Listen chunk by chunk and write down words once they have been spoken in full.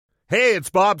Hey, it's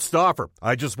Bob Stauffer.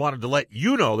 I just wanted to let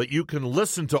you know that you can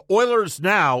listen to Oilers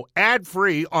Now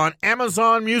ad-free on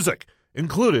Amazon Music,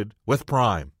 included with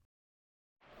Prime.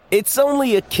 It's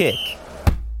only a kick,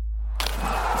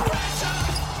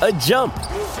 a jump,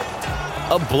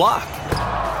 a block.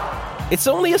 It's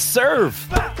only a serve.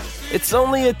 It's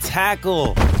only a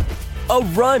tackle, a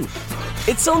run.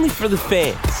 It's only for the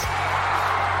fans.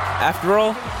 After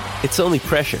all, it's only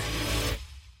pressure.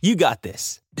 You got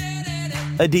this.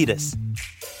 Adidas.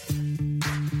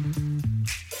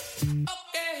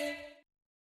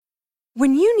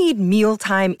 When you need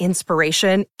mealtime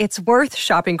inspiration, it's worth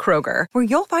shopping Kroger, where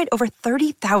you'll find over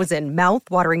 30,000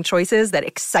 mouth-watering choices that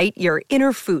excite your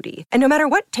inner foodie. And no matter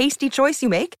what tasty choice you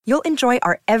make, you'll enjoy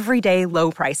our everyday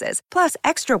low prices, plus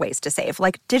extra ways to save,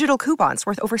 like digital coupons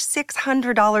worth over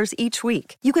 $600 each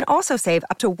week. You can also save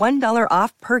up to $1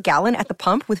 off per gallon at the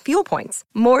pump with fuel points.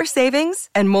 More savings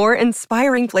and more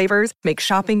inspiring flavors make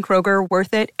shopping Kroger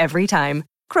worth it every time.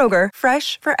 Kroger,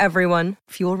 fresh for everyone.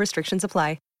 Fuel restrictions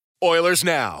apply. Oilers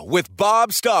Now with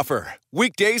Bob Stauffer.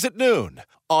 Weekdays at noon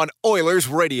on Oilers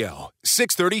Radio,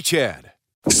 630 CHED.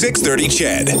 630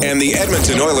 CHED and the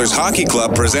Edmonton Oilers Hockey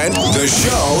Club present the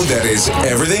show that is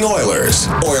everything Oilers.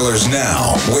 Oilers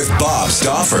Now with Bob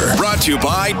Stauffer. Brought to you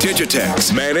by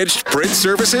Digitex. Managed print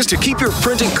services to keep your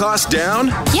printing costs down?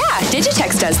 Yeah,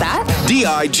 Digitex does that.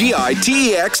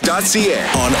 digitex.ca.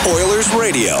 On Oilers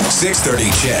Radio,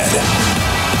 630 CHED.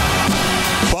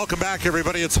 Welcome back,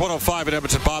 everybody. It's 105 at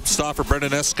Edmonton. Bob Stauffer,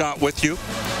 Brendan Escott with you.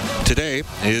 Today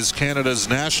is Canada's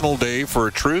National Day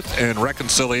for Truth and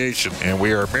Reconciliation, and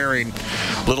we are marrying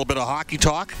a little bit of hockey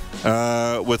talk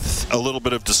with a little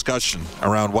bit of discussion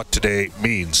around what today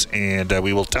means. And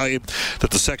we will tell you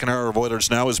that the second hour of Oilers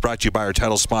Now is brought to you by our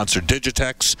title sponsor,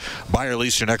 Digitex. Buy or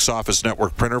lease your next office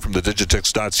network printer from the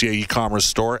Digitex.ca e-commerce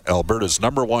store, Alberta's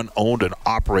 #1 owned and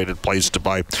operated place to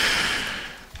buy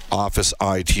office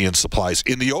IT and supplies.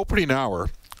 In the opening hour,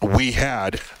 we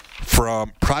had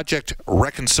from Project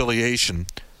Reconciliation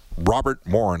Robert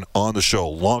Morin on the show,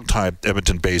 longtime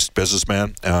Edmonton-based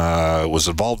businessman, was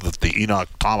involved with the Enoch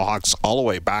Tomahawks all the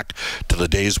way back to the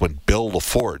days when Bill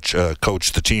LaForge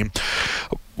coached the team.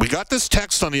 We got this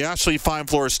text on the Ashley Fine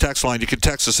Floors text line. You can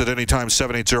text us at any time,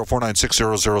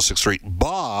 780-496-0063.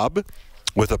 Bob,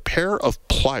 with a pair of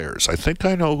pliers, I think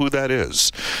I know who that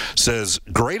is, says,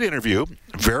 great interview,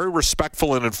 very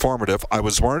respectful and informative. I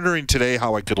was wondering today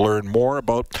how I could learn more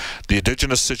about the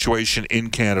Indigenous situation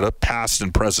in Canada, past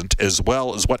and present, as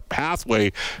well as what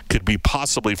pathway could be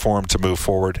possibly formed to move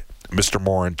forward. Mr.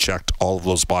 Morin checked all of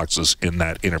those boxes in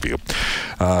that interview.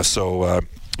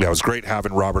 Yeah, it was great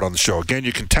having Robert on the show. Again,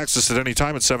 you can text us at any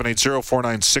time at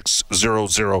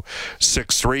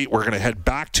 780-496-0063. We're going to head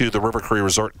back to the River Cree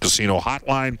Resort Casino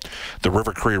hotline, the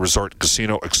River Cree Resort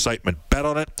Casino excitement bet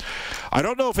on it. I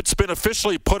don't know if it's been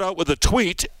officially put out with a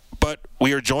tweet, but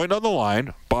we are joined on the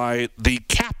line by the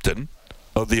captain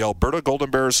of the Alberta Golden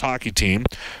Bears hockey team.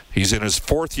 He's in his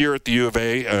fourth year at the U of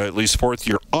A, at least fourth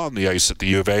year on the ice at the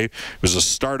U of A. He was a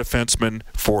star defenseman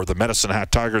for the Medicine Hat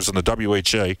Tigers in the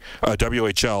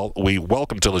WHL. We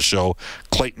welcome to the show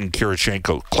Clayton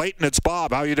Kirichenko. Clayton, it's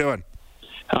Bob. How you doing?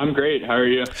 I'm great. How are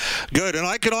you? Good. And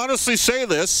I can honestly say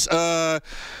this.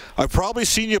 I've probably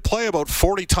seen you play about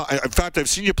 40 times. In fact, I've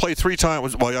seen you play 3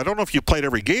 times. Well, I don't know if you played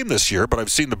every game this year, but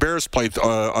I've seen the Bears play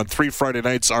on 3 Friday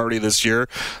nights already this year.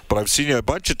 But I've seen you a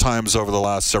bunch of times over the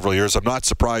last several years. I'm not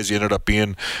surprised you ended up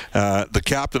being the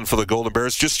captain for the Golden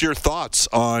Bears. Just your thoughts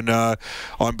on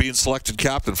being selected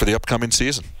captain for the upcoming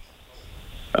season.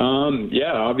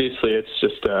 Yeah, obviously it's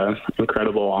just an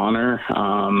incredible honor.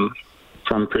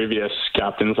 From previous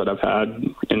captains that I've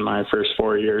had in my first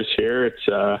 4 years here, it's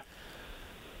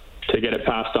to get it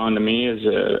passed on to me is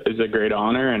a great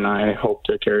honor, and I hope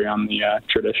to carry on the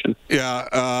tradition. Yeah,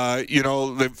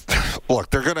 look,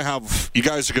 they're going to have, you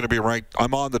guys are going to be ranked.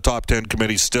 I'm on the top 10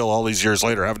 committee still all these years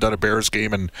later. I haven't done a Bears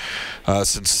game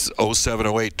since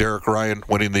 07-08, Derek Ryan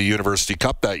winning the University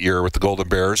Cup that year with the Golden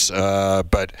Bears.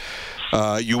 But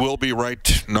you will be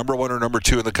ranked number 1 or number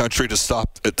 2 in the country to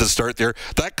start there.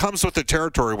 That comes with the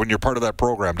territory when you're part of that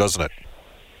program, doesn't it?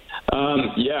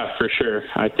 Yeah, for sure.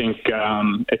 I think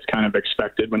it's kind of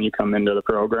expected when you come into the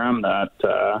program that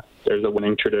there's a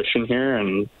winning tradition here,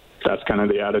 and that's kind of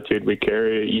the attitude we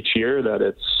carry each year, that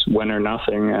it's win or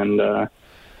nothing, and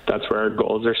that's where our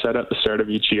goals are set at the start of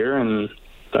each year, and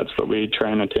that's what we try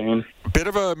and attain. Bit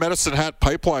of a Medicine Hat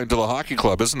pipeline to the hockey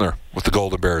club, isn't there, with the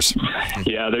Golden Bears?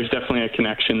 Yeah, there's definitely a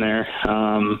connection there.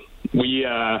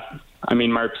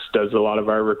 Marps does a lot of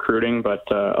our recruiting, but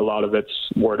a lot of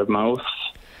it's word of mouth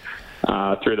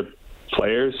through the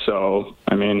players. So,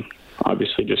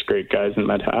 obviously just great guys in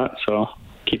Med Hat, so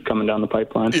keep coming down the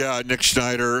pipeline. Yeah, Nick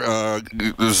Schneider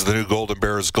is the new Golden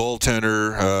Bears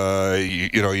goaltender.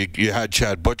 You had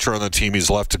Chad Butcher on the team. He's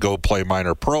left to go play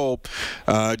minor pro.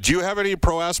 Do you have any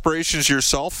pro aspirations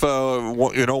yourself?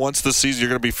 Once this season, you're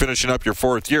going to be finishing up your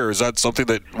 4th year. Is that something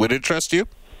that would interest you?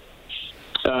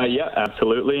 Yeah,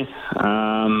 absolutely.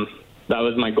 That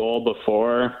was my goal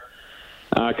before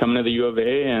coming to the U of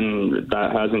A, and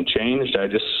that hasn't changed.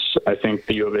 I think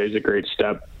the U of A is a great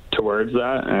step towards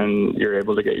that, and you're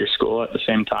able to get your school at the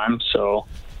same time. So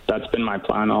that's been my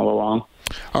plan all along.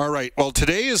 All right. Well,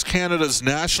 today is Canada's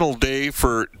National Day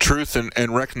for Truth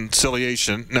and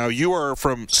Reconciliation. Now, you are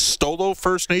from Stolo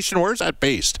First Nation. Where is that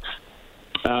based?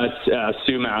 It's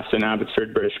Sumas in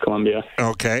Abbotsford, British Columbia.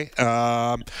 Okay.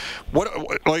 I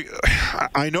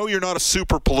know you're not a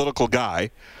super political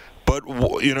guy, but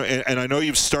and I know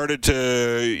you've started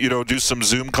to do some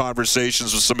Zoom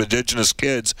conversations with some Indigenous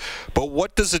kids. But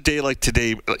what does a day like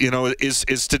today?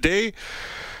 Is today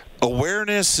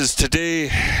awareness? Is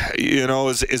today?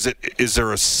 Is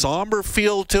there a somber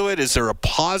feel to it? Is there a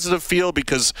positive feel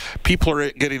because people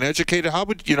are getting educated? How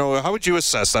would you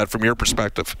assess that from your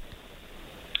perspective?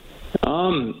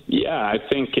 Yeah, I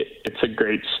think it's a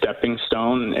great stepping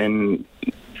stone in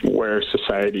where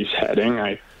society's heading.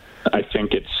 I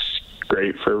think it's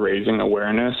great for raising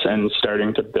awareness and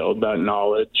starting to build that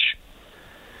knowledge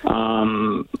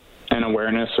and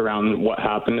awareness around what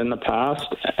happened in the past.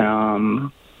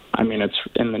 It's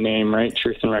in the name, right?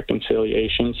 Truth and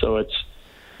reconciliation. So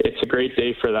it's a great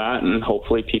day for that, and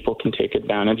hopefully people can take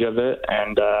advantage of it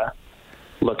and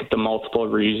look at the multiple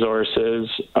resources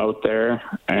out there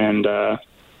and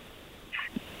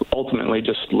ultimately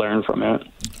just learn from it.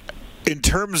 In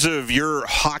terms of your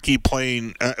hockey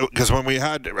playing, because when we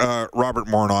had Robert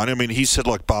Morin on, he said,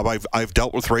 "Look, Bob, I've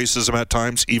dealt with racism at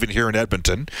times, even here in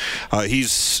Edmonton." I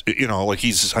think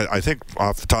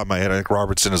off the top of my head, I think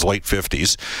Robert's in his late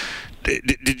 50s.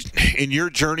 In your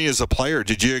journey as a player,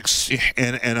 did you?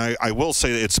 And I will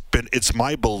say that it's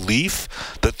my belief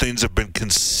that things have been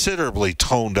considerably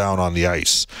toned down on the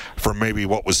ice from maybe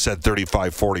what was said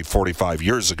 35, 40, 45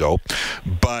 years ago.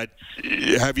 But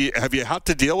have you had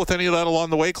to deal with any of that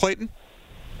along the way, Clayton?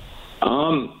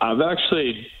 I've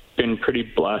actually been pretty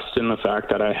blessed in the fact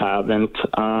that I haven't.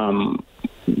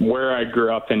 Where I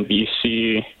grew up in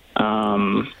BC,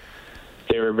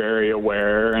 they were very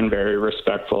aware and very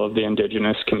respectful of the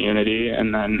Indigenous community.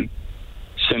 And then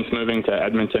since moving to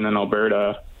Edmonton and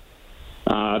Alberta,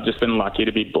 I've just been lucky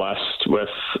to be blessed with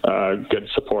good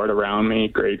support around me,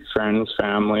 great friends,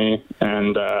 family,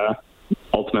 and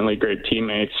ultimately great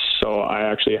teammates. So I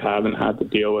actually haven't had to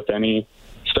deal with any,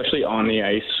 especially on the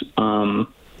ice,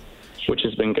 which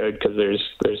has been good because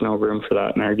there's no room for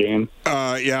that in our game.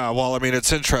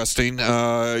 It's interesting.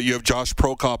 You have Josh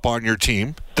Prokop on your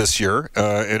team this year,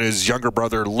 and his younger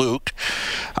brother Luke.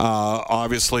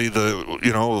 Obviously,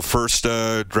 the first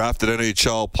drafted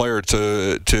NHL player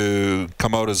to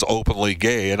come out as openly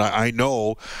gay, and I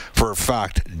know for a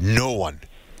fact no one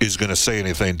is going to say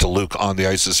anything to Luke on the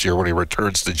ice this year when he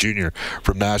returns to junior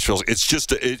from Nashville. It's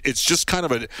just kind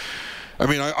of a.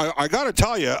 I got to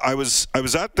tell you, I was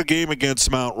at the game against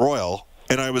Mount Royal,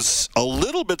 and I was a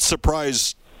little bit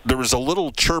surprised. There was a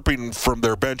little chirping from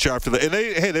their bench after and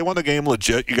they won the game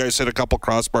legit. You guys hit a couple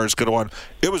crossbars, could have won.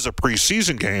 It was a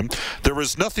preseason game. There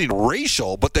was nothing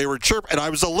racial, but they were chirping, and I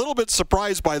was a little bit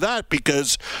surprised by that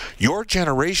because your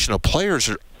generation of players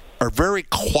are very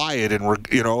quiet and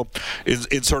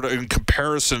in sort of in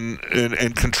comparison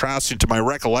and contrasting to my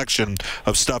recollection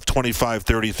of stuff 25,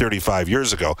 30, 35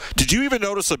 years ago. Did you even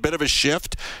notice a bit of a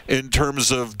shift in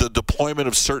terms of the deployment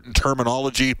of certain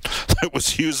terminology that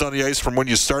was used on the ice from when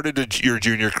you started your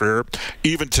junior career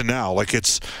even to now? Like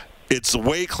it's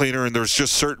way cleaner, and there's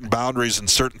just certain boundaries and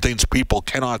certain things people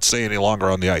cannot say any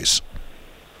longer on the ice.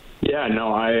 Yeah,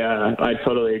 no, I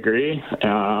totally agree.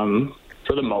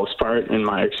 For the most part, in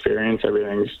my experience,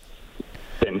 everything's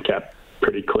been kept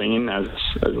pretty clean as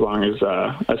long as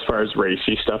far as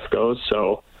racy stuff goes.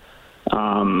 So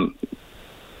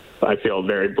I feel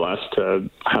very blessed to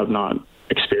have not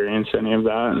experienced any of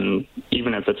that. And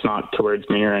even if it's not towards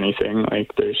me or anything,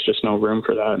 like there's just no room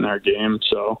for that in our game.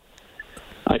 So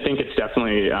I think it's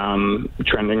definitely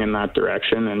trending in that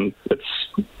direction, and it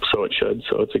should.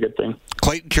 So it's a good thing.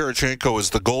 Clayton Kirichenko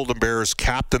is the Golden Bears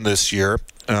captain this year,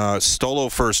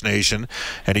 Stolo First Nation,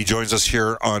 and he joins us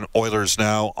here on Oilers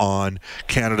Now on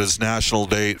Canada's National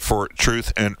Day for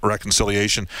Truth and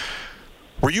Reconciliation.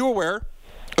 Were you aware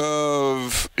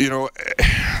of,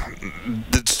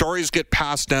 did stories get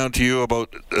passed down to you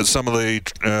about some of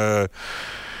the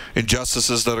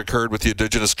injustices that occurred with the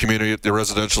Indigenous community at the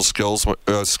residential schools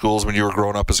when you were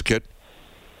growing up as a kid?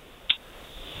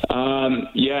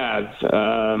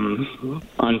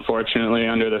 Unfortunately,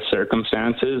 under the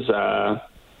circumstances,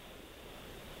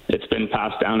 it's been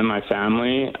passed down in my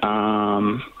family.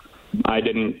 I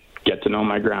didn't get to know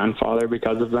my grandfather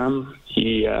because of them.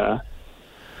 He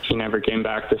never came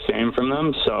back the same from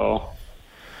them, so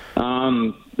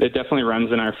it definitely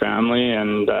runs in our family,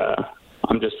 and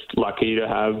I'm just lucky to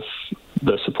have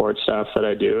the support staff that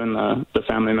I do and the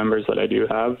family members that I do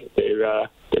have.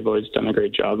 They've always done a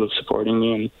great job of supporting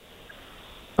me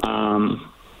and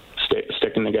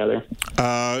sticking together.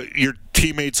 Your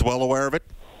teammates well aware of it?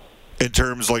 In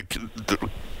terms,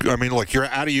 you're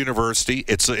at a university.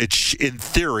 It's in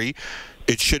theory,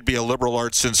 it should be a liberal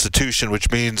arts institution, which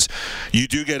means you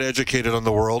do get educated on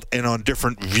the world and on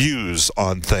different views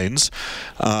on things.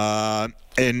 And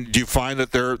do you find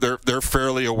that they're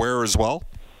fairly aware as well?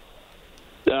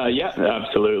 Yeah,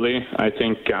 absolutely. I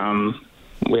think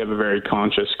we have a very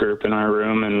conscious group in our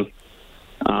room, and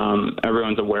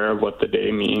everyone's aware of what the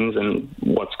day means and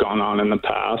what's gone on in the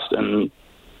past, and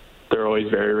they're always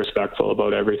very respectful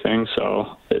about everything,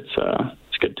 so it's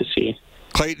good to see.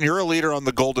 Clayton, you're a leader on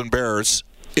the Golden Bears.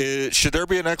 Should there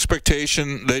be an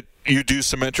expectation that you do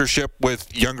some mentorship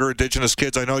with younger Indigenous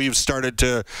kids? I know you've started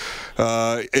to.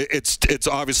 It's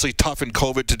obviously tough in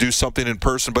COVID to do something in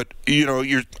person, but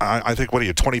you're. I think, what are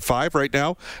you, 25 right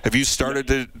now? Have you started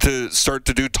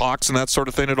to do talks and that sort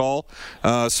of thing at all?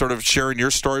 Sort of sharing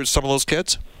your story with some of those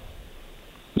kids.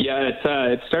 Yeah,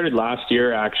 it started last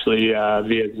year actually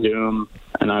via Zoom,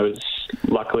 and I was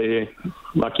lucky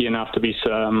enough to be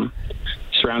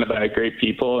surrounded by great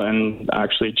people, and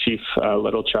actually Chief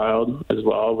Littlechild as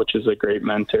well, which is a great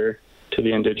mentor to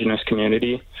the Indigenous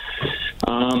community.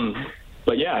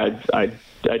 But yeah, I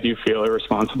do feel a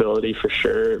responsibility for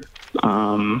sure,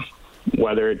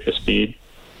 whether it just be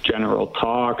general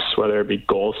talks, whether it be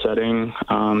goal setting,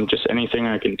 just anything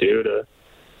I can do to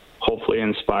hopefully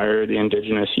inspire the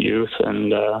Indigenous youth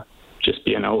and just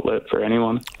be an outlet for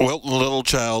anyone. Well,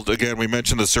 Littlechild, again, we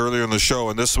mentioned this earlier in the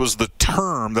show, and this was the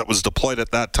term that was deployed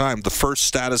at that time, the first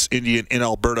status Indian in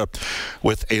Alberta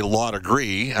with a law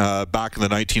degree. Back in the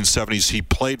 1970s, he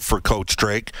played for Coach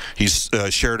Drake. He's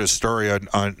shared his story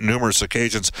on numerous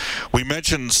occasions. We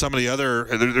mentioned some of the other,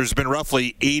 there's been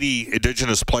roughly 80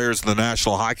 Indigenous players in the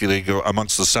National Hockey League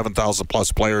amongst the 7,000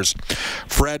 plus players.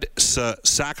 Fred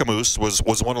Sakamoose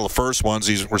was one of the first ones.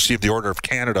 He's received the Order of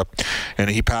Canada, and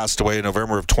he passed away in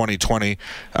November of 2020.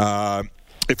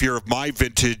 If you're of my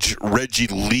vintage, Reggie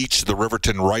Leach, the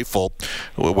Riverton Rifle,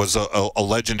 was a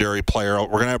legendary player. We're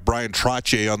going to have Brian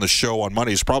Trottier on the show on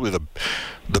Monday. He's probably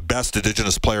the best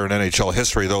Indigenous player in NHL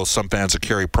history, though some fans of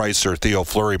Carey Price or Theo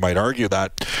Fleury might argue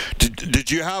that. Did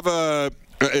you have a...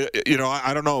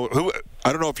 I don't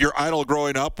know if your idol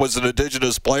growing up was an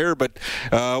Indigenous player, but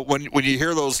when you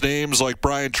hear those names like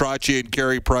Brian Trottier and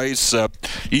Carey Price,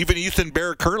 even Ethan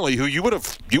Bear Kernley, who you would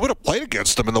have played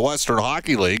against them in the Western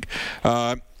Hockey League,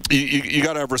 you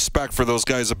got to have respect for those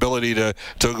guys' ability to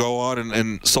go on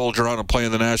and soldier on and play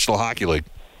in the National Hockey League.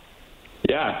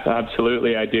 Yeah,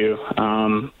 absolutely, I do.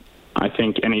 I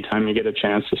think anytime you get a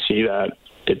chance to see that,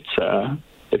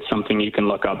 it's something you can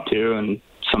look up to and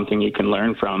something you can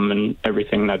learn from, and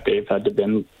everything that they've had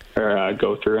to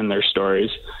go through in their stories.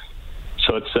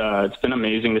 So it's been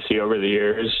amazing to see over the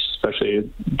years,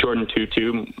 especially Jordan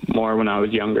Tutu more when I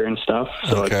was younger and stuff.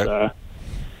 So okay.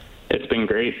 It's been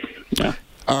great. Yeah.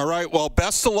 All right. Well,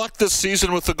 best of luck this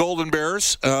season with the Golden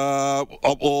Bears.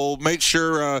 We'll make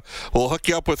sure we'll hook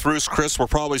you up with Bruce Chris. We'll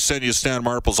probably send you Stan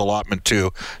Marple's allotment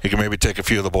too. You can maybe take a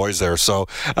few of the boys there. So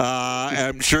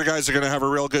I'm sure you guys are going to have a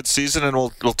real good season, and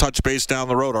we'll touch base down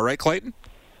the road. All right, Clayton?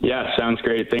 Yeah, sounds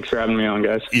great. Thanks for having me on,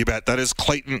 guys. You bet. That is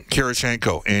Clayton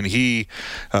Kirichenko, and he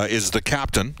is the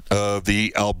captain of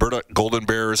the Alberta Golden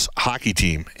Bears hockey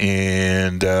team,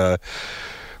 and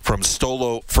from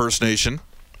Stolo First Nation.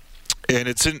 And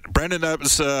it's in Brendan. We're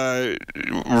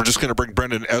just going to bring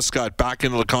Brendan Escott back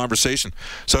into the conversation.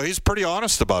 So he's pretty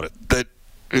honest about it. That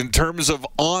in terms of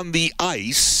on the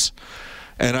ice,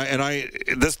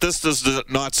 this does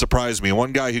not surprise me.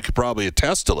 One guy who could probably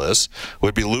attest to this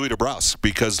would be Louis DeBrusk,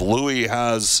 because Louis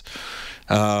has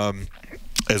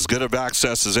as good of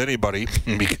access as anybody,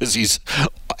 because he's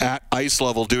at ice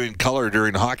level doing color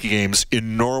during hockey games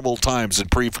in normal times and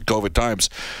pre-COVID times.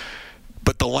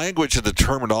 But the language and the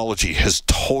terminology has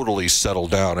totally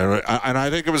settled down. And I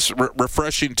think it was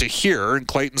refreshing to hear, in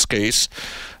Clayton's case,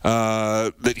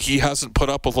 that he hasn't put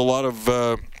up with a lot of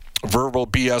verbal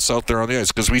BS out there on the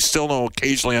ice. Because we still know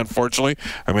occasionally, unfortunately,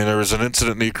 I mean, there was an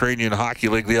incident in the Ukrainian Hockey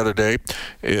League the other day,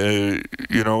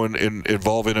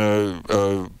 involving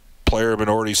a player of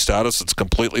minority status. It's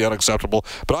completely unacceptable.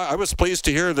 But I was pleased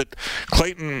to hear that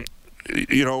Clayton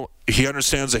he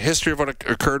understands the history of what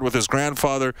occurred with his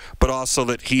grandfather, but also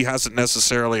that he hasn't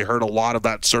necessarily heard a lot of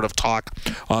that sort of talk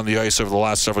on the ice over the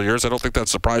last several years. I don't think that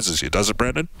surprises you, does it,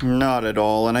 Brendan? Not at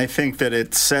all. And I think that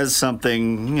it says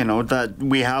something, that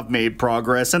we have made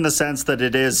progress in the sense that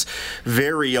it is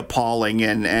very appalling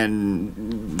and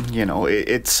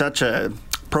it's such a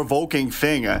provoking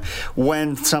thing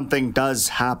when something does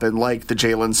happen, like the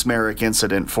Jalen Smerik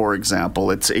incident, for example.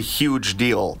 It's a huge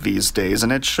deal these days,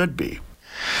 and it should be.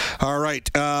 All right.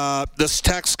 This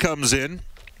text comes in.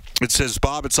 It says,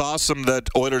 Bob, it's awesome that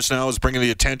Oilers Now is bringing the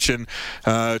attention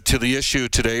to the issue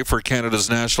today for Canada's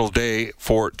National Day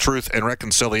for Truth and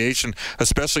Reconciliation,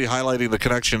 especially highlighting the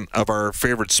connection of our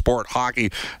favorite sport,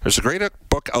 hockey. There's a great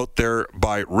book out there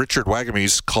by Richard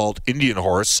Wagamese called Indian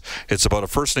Horse. It's about a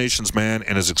First Nations man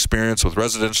and his experience with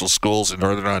residential schools in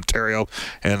Northern Ontario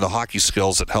and the hockey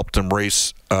skills that helped him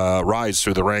rise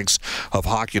through the ranks of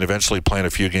hockey and eventually playing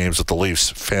a few games with the Leafs.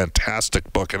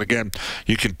 Fantastic book. And again,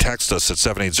 you can text us at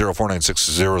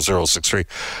 780-496-0063.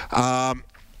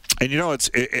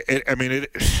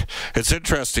 It's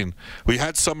interesting. We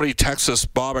had somebody text us,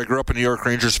 Bob, I grew up a New York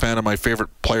Rangers fan and my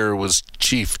favorite player was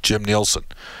Chief Jim Nielsen.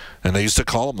 And they used to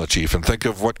call him the Chief. And think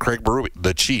of what Craig Berube,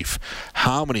 the Chief.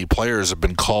 How many players have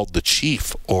been called the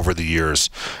Chief over the years?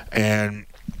 And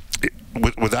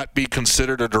would that be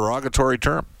considered a derogatory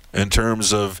term in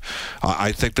terms of,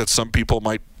 I think that some people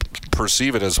might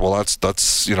perceive it as, well,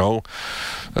 that's a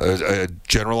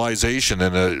generalization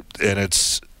and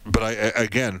it's, but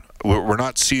again, we're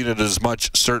not seeing it as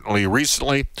much certainly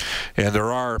recently, and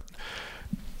there are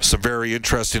some very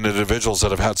interesting individuals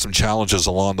that have had some challenges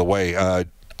along the way.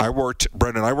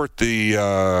 Brendan,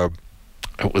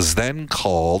 it was then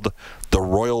called the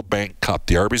Royal Bank Cup,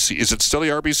 the RBC. Is it still the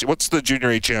RBC? What's the Junior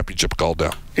A Championship called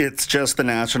now? It's just the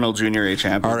National Junior A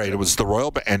Championship. All right, it was the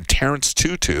Royal Bank, and Terrence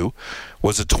Tutu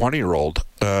was a 20-year-old.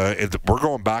 We're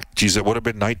going back, geez, it would have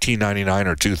been 1999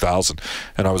 or 2000,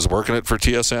 and I was working it for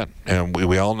TSN, and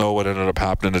we all know what ended up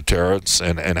happening to Terrence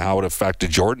and how it affected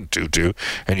Jordan Tutu,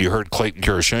 and you heard Clayton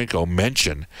Kurashenko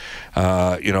mention,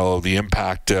 the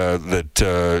impact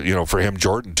that, for him,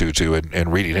 Jordan Tutu,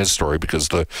 and reading his story, because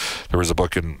there was a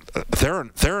book in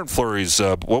Theoren Fleury's,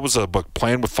 what was the book,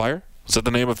 Playing with Fire? Is that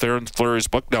the name of Theoren Fleury's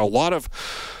book? Now, a lot of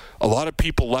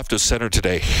people left of center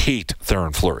today hate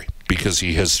Theoren Fleury because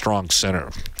he has strong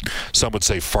center, some would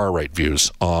say far-right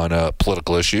views on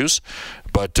political issues.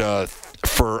 But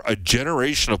for a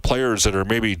generation of players that are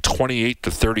maybe 28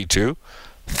 to 32,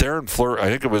 Theoren Fleury, I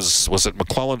think it was it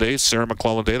McClellan Day, Sarah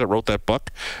McClellan Day that wrote that book?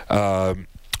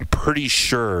 Pretty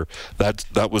sure that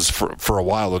was for a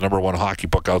while the number one hockey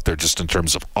book out there, just in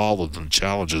terms of all of the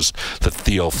challenges that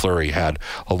Theo Fleury had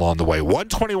along the way.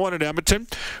 121 in Edmonton.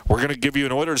 We're going to give you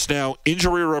an Oilers Now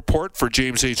injury report for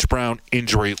James H. Brown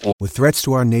injury. With threats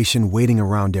to our nation waiting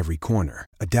around every corner,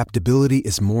 adaptability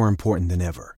is more important than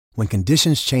ever. When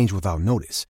conditions change without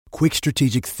notice, quick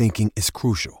strategic thinking is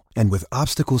crucial. And with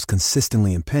obstacles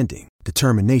consistently impending,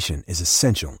 determination is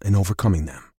essential in overcoming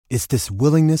them. It's this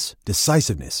willingness,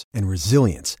 decisiveness, and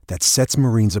resilience that sets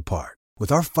Marines apart. With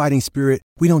our fighting spirit,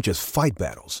 we don't just fight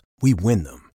battles, we win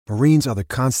them. Marines are the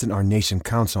constant our nation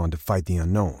counts on to fight the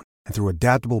unknown. And through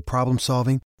adaptable problem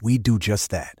solving, we do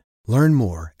just that. Learn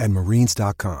more at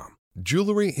Marines.com.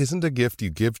 Jewelry isn't a gift you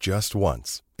give just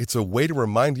once. It's a way to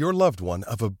remind your loved one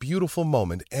of a beautiful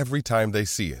moment every time they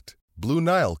see it. Blue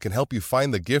Nile can help you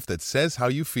find the gift that says how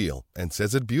you feel and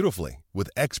says it beautifully,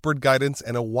 with expert guidance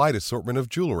and a wide assortment of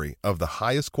jewelry of the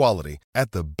highest quality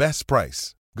at the best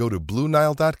price. Go to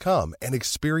BlueNile.com and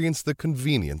experience the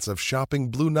convenience of shopping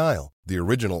Blue Nile, the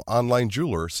original online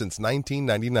jeweler since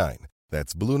 1999.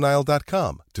 That's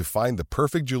BlueNile.com to find the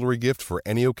perfect jewelry gift for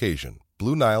any occasion.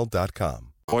 BlueNile.com.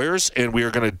 And we are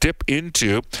going to dip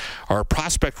into our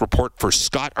prospect report for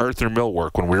Scott Arthur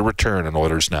Millwork when we return on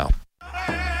Oilers Now.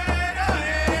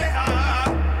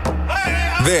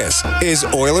 This is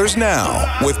Oilers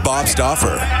Now with Bob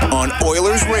Stauffer on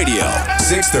Oilers Radio,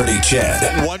 630 CHED.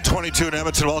 122 in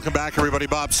Edmonton. Welcome back, everybody.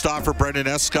 Bob Stauffer, Brendan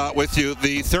Escott with you.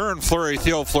 The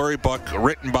Theo Fleury book,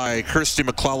 written by Kirsty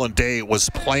McClellan Day,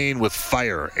 was Playing with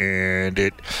Fire, and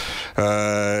it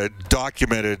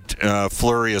documented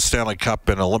Fleury, a Stanley Cup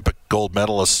and Olympic gold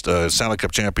medalist, Stanley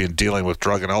Cup champion, dealing with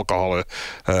drug and alcohol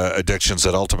addictions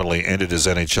that ultimately ended his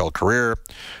NHL career.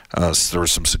 So there were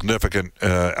some significant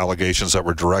allegations that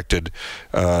were directed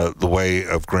the way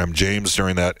of Graham James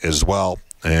during that as well.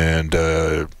 And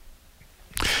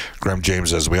Graham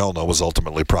James, as we all know, was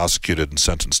ultimately prosecuted and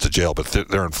sentenced to jail. But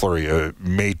Theoren Fleury, a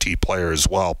Métis player as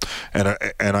well. And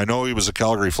I know he was a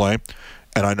Calgary Flame,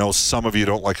 and I know some of you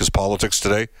don't like his politics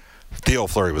today. Theo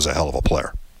Fleury was a hell of a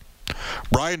player.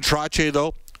 Brian Trottier,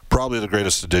 though, probably the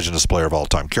greatest Indigenous player of all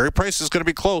time. Carey Price is going to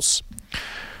be close.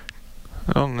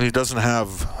 He doesn't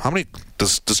have... How many...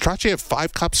 Does Trottier have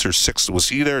 5 cups or 6? Was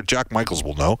he there? Jack Michaels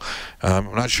will know.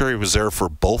 I'm not sure he was there for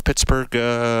both Pittsburgh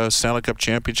Stanley Cup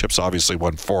championships. Obviously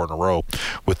won 4 in a row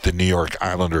with the New York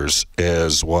Islanders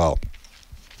as well.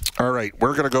 All right,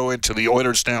 we're going to go into the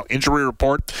Oilers Now injury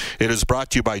report. It is brought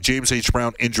to you by James H.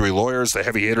 Brown Injury Lawyers, the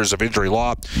heavy hitters of injury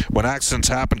law. When accidents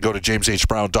happen, go to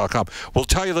jameshbrown.com. We'll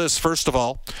tell you this, first of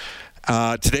all.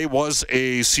 Today was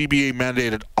a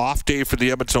CBA-mandated off day for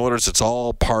the Edmonton Oilers. It's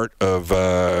all part of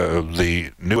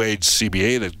the new age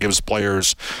CBA that gives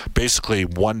players basically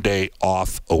 1 day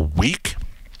off a week.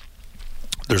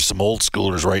 There's some old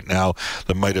schoolers right now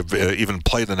that might have even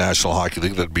played the National Hockey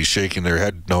League that would be shaking their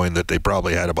head knowing that they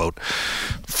probably had about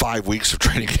 5 weeks of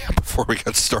training camp before we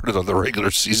got started on the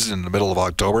regular season in the middle of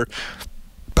October.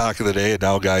 Back in the day, and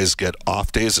now guys get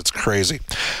off days. It's crazy.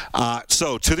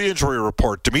 So, to the injury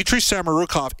report, Dmitry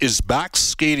Samorukov is back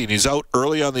skating. He's out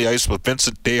early on the ice with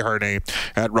Vincent Desharnais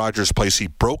at Rogers Place. He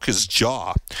broke his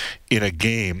jaw in a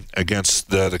game against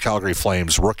the Calgary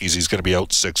Flames rookies. He's going to be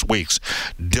out 6 weeks.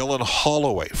 Dylan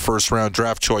Holloway, first-round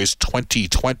draft choice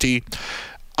 2020,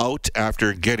 out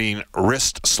after getting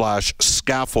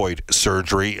wrist/scaphoid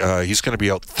surgery. He's going to be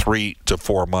out 3 to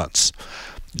 4 months.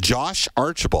 Josh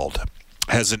Archibald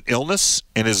has an illness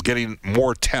and is getting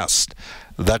more tests.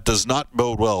 That does not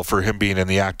bode well for him being in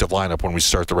the active lineup when we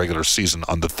start the regular season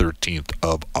on the 13th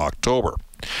of October.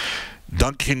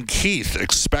 Duncan Keith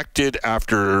expected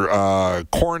after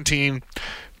quarantine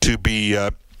to be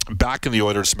back in the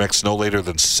Oilers mix no later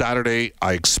than Saturday.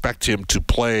 I expect him to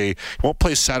play. He won't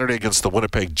play Saturday against the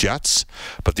Winnipeg Jets,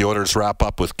 but the Oilers wrap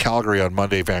up with Calgary on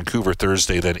Monday, Vancouver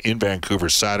Thursday, then in Vancouver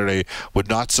Saturday. Would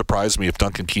not surprise me if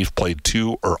Duncan Keith played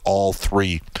 2 or all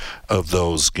 3 of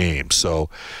those games. So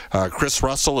Chris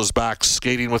Russell is back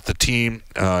skating with the team.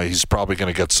 He's probably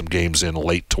going to get some games in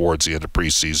late towards the end of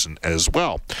preseason as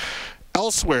well.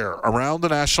 Elsewhere around the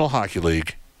National Hockey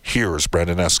League, here's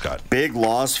Brendan Escott. Big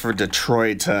loss for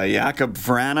Detroit. Jakub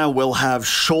Vrana will have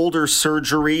shoulder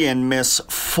surgery and miss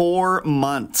 4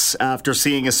 months after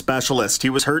seeing a specialist. He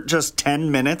was hurt just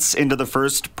 10 minutes into the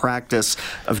first practice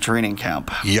of training camp.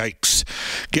 Yikes.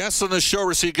 Guests on the show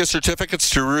receive gift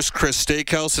certificates to Ruth's Chris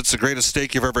Steakhouse. It's the greatest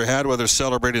steak you've ever had, whether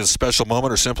celebrating a special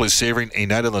moment or simply savoring a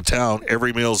night in the town.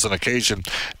 Every meal is an occasion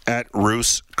at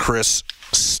Ruth's Chris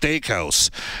Steakhouse.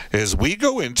 As we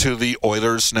go into the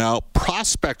Oilers Now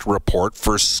prospect report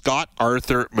for Scott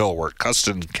Arthur Millwork.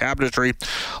 Custom cabinetry,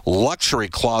 luxury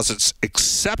closets,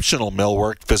 exceptional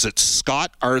millwork. Visit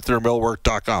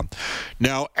scottarthurmillwork.com.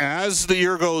 Now, as the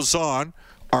year goes on,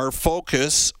 our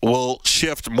focus will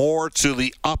shift more to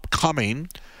the upcoming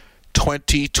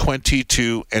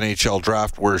 2022 NHL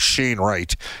draft, where Shane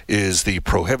Wright is the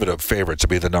prohibitive favorite to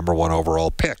be the number 1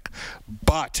 overall pick.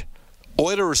 But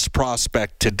Oilers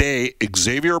prospect today,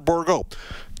 Xavier Bourgault,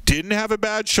 didn't have a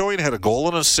bad showing, had a goal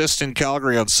and assist in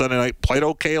Calgary on Sunday night, played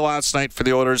okay last night for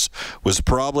the Oilers, was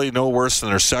probably no worse than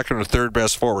their second or third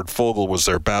best forward. Fogle was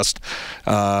their best.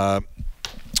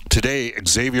 Today,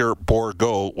 Xavier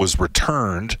Bourgault was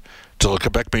returned to the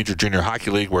Quebec Major Junior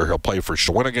Hockey League, where he'll play for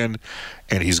Shawinigan,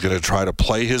 and he's going to try to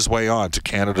play his way on to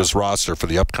Canada's roster for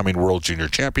the upcoming World Junior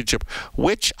Championship,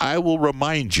 which I will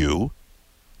remind you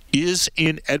is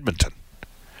in Edmonton.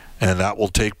 And that will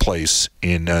take place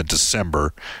in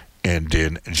December and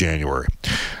in January.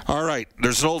 All right,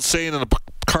 there's an old saying in the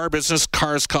car business,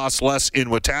 cars cost less in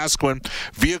Wetaskiwin.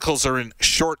 Vehicles are in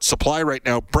short supply right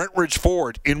now. Brentridge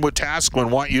Ford in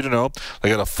Wetaskiwin want you to know they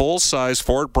got a full-size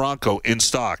Ford Bronco in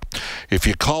stock. If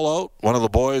you call out, one of the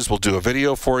boys will do a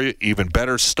video for you. Even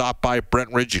better, stop by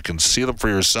Brentridge. You can see them for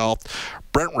yourself.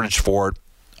 Brentridge Ford,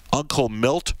 Uncle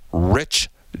Milt, Rich,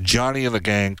 Johnny and the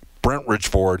gang, Brentridge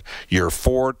Ford, your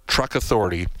Ford truck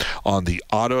authority on the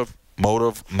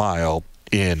Automotive Mile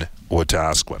in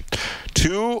Wetaskiwin.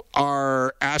 To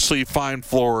our Ashley Fine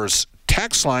Floors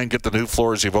text line, get the new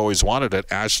floors you've always wanted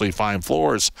at Ashley Fine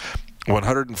Floors,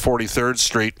 143rd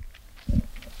Street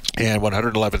and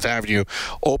 111th Avenue,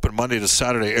 open Monday to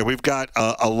Saturday. And we've got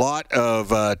a lot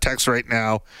of texts right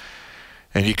now,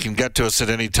 and you can get to us at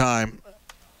any time.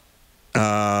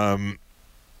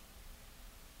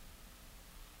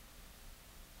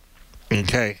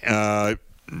 Okay.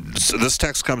 So this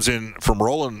text comes in from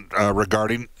Roland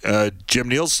regarding Jim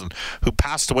Nielsen, who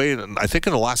passed away, I think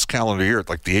in the last calendar year at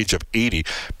like the age of 80,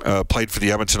 played for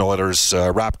the Edmonton Oilers,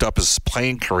 wrapped up his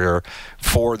playing career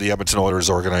for the Edmonton Oilers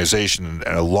organization,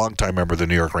 and a longtime member of the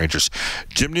New York Rangers.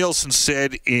 Jim Nielsen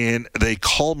said in They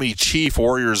Call Me Chief,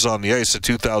 Warriors on the Ice, a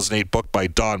 2008 book by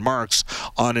Don Marks,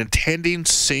 on attending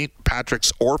St.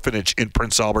 Patrick's Orphanage in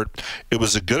Prince Albert, it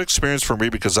was a good experience for me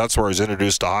because that's where I was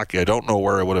introduced to hockey. I don't know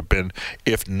where I would have been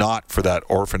if not for that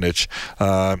orphanage.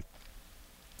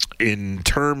 In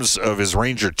terms of his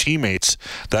Ranger teammates,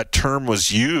 that term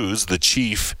was used, the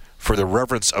chief, for the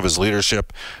reverence of his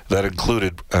leadership. That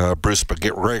included Bruce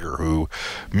McGregor, who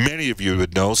many of you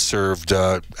would know served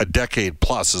a decade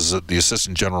plus as the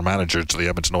assistant general manager to the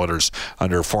Edmonton Oilers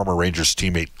under former Rangers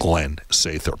teammate Glenn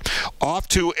Sather. Off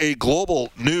to a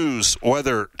global news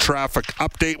weather traffic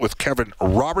update with Kevin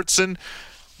Robertson.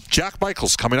 Jack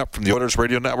Michaels coming up from the Oilers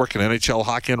Radio Network and NHL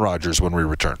Hockey and Rogers when we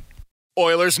return.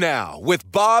 Oilers Now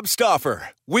with Bob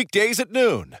Stauffer. Weekdays at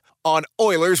noon on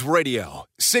Oilers Radio,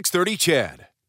 630 CHED.